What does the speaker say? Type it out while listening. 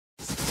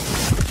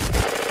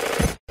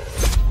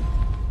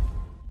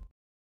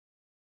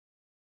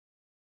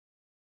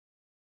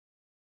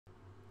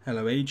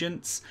Hello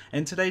agents,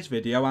 in today's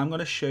video I'm going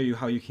to show you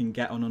how you can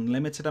get an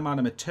unlimited amount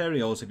of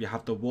materials if you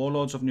have the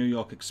Warlords of New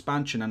York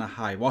expansion and a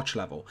high watch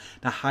level.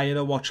 The higher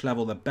the watch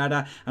level the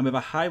better, and with a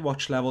high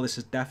watch level this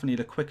is definitely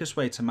the quickest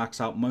way to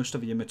max out most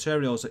of your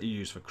materials that you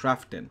use for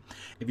crafting.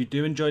 If you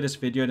do enjoy this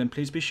video then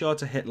please be sure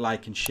to hit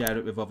like and share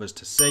it with others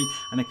to see,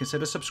 and then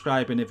consider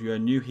subscribing if you are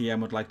new here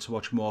and would like to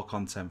watch more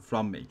content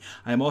from me.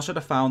 I am also the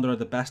founder of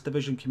the Best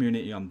Division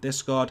community on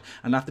Discord,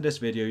 and after this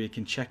video you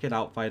can check it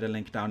out via the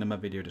link down in my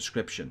video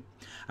description.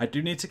 I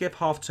do need to give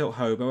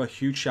HalfTiltHobo a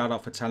huge shout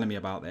out for telling me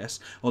about this,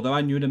 although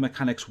I knew the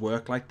mechanics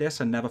work like this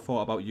and never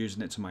thought about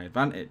using it to my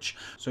advantage.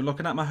 So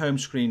looking at my home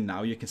screen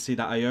now, you can see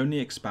that I own the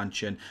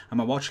expansion and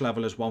my watch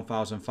level is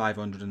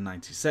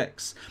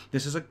 1596.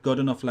 This is a good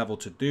enough level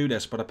to do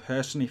this, but I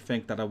personally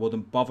think that I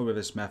wouldn't bother with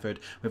this method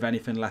with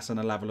anything less than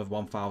a level of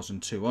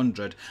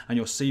 1200, and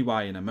you'll see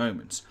why in a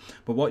moment.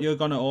 But what you're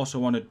going to also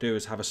want to do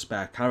is have a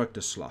spare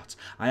character slot.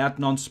 I had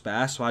none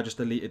spare, so I just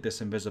deleted this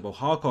invisible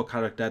hardcore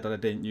character that I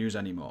didn't use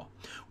anymore.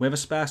 With a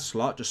spare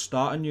slot, just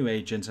start a new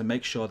agent and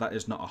make sure that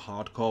is not a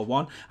hardcore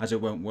one, as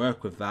it won't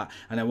work with that.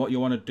 And then what you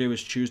want to do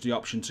is choose the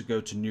option to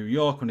go to New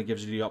York when it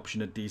gives you the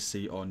option of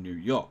DC or New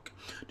York.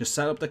 Just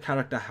set up the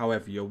character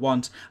however you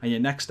want, and your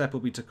next step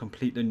will be to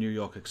complete the New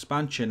York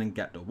expansion and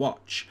get the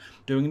watch.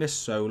 Doing this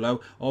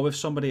solo or with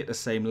somebody at the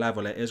same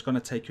level, it is going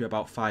to take you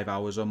about 5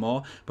 hours or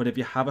more, but if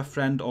you have a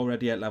friend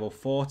already at level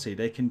 40,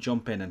 they can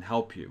jump in and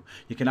help you.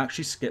 You can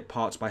actually skip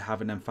parts by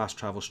having them fast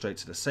travel straight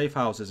to the safe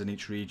houses in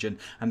each region,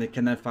 and they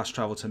can then fast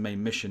travel to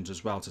main missions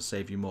as well to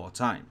save you more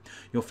time.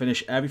 You'll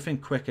finish everything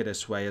quicker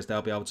this way, as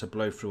they'll be able to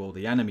blow through all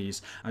the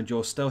enemies, and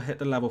you'll still hit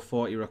the level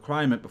 40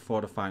 requirement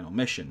before the final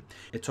mission.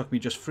 It took me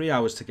just 3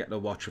 hours to get the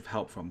watch with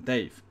help from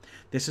Dave.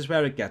 This is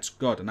where it gets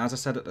good, and as I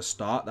said at the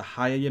start, the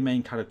higher your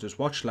main character's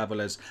watch level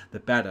is, the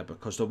better,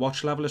 because the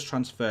watch level is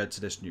transferred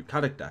to this new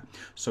character.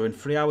 So in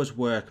 3 hours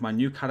work, my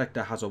new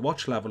character has a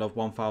watch level of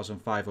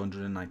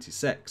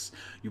 1596.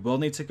 You will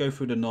need to go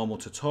through the normal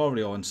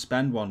tutorial and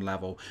spend one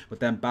level, but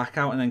then back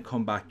out and then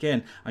come back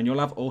in, and you'll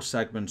have all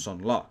segments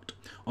unlocked.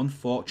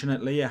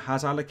 Unfortunately, it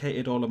has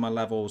allocated all of my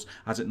levels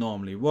as it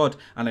normally would,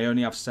 and I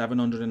only have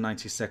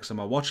 796 of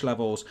my watch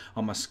levels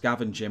on my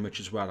scavenging, which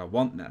is where I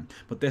want them.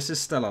 But this is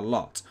still a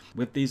lot.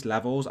 With these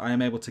levels, I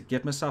am able to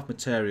give myself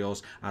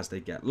materials as they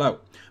get low.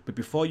 But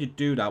before you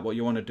do that, what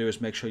you want to do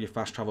is make sure you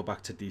fast travel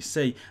back to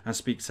DC and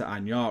speak to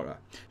Anyara.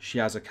 She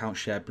has account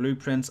shared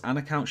blueprints and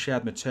account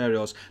shared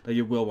materials that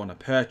you will want to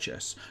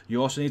purchase.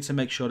 You also need to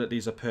make sure that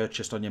these are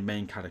purchased on your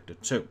main character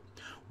too.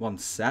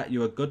 Once set,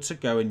 you are good to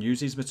go and use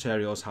these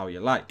materials how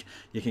you like.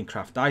 You can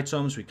craft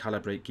items,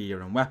 recalibrate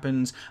gear and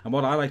weapons, and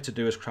what I like to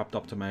do is craft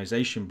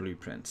optimization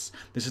blueprints.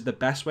 This is the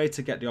best way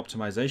to get the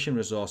optimization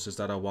resources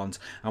that I want,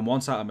 and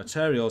once out of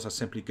materials I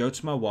simply go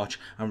to my watch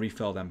and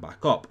refill them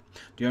back up.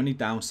 The only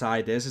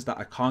downside is that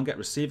I can't get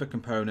receiver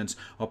components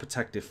or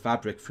protective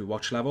fabric through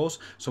watch levels,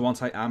 so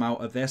once I am out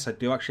of this I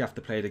do actually have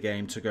to play the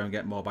game to go and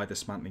get more by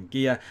dismantling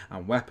gear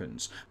and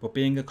weapons. But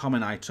being a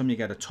common item, you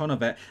get a ton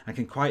of it and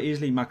can quite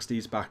easily max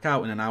these back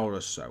out in an hour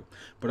or so.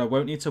 But I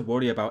won't need to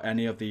worry about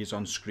any of these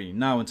on screen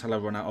now until I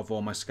run out of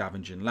all my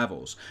scavenging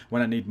levels.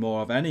 When I need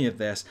more of any of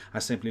this, I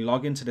simply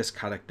log into this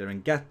character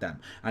and get them,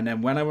 and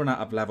then when I run out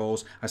of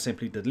levels I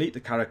simply delete the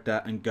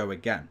character and go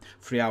again.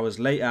 3 hours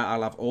later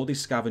I'll have all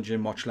these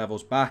scavenging watch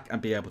levels back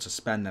and be able to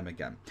spend them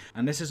again.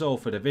 And this is all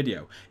for the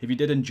video. If you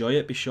did enjoy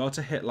it, be sure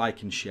to hit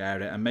like and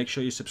share it, and make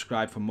sure you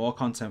subscribe for more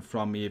content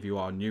from me if you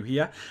are new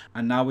here.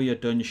 And now we are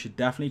done, you should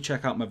definitely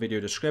check out my video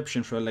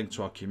description for a link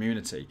to our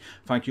community.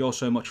 Thank you all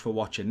so much for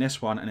watching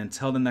this one, and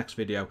until the next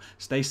video,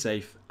 stay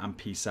safe and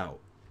peace out.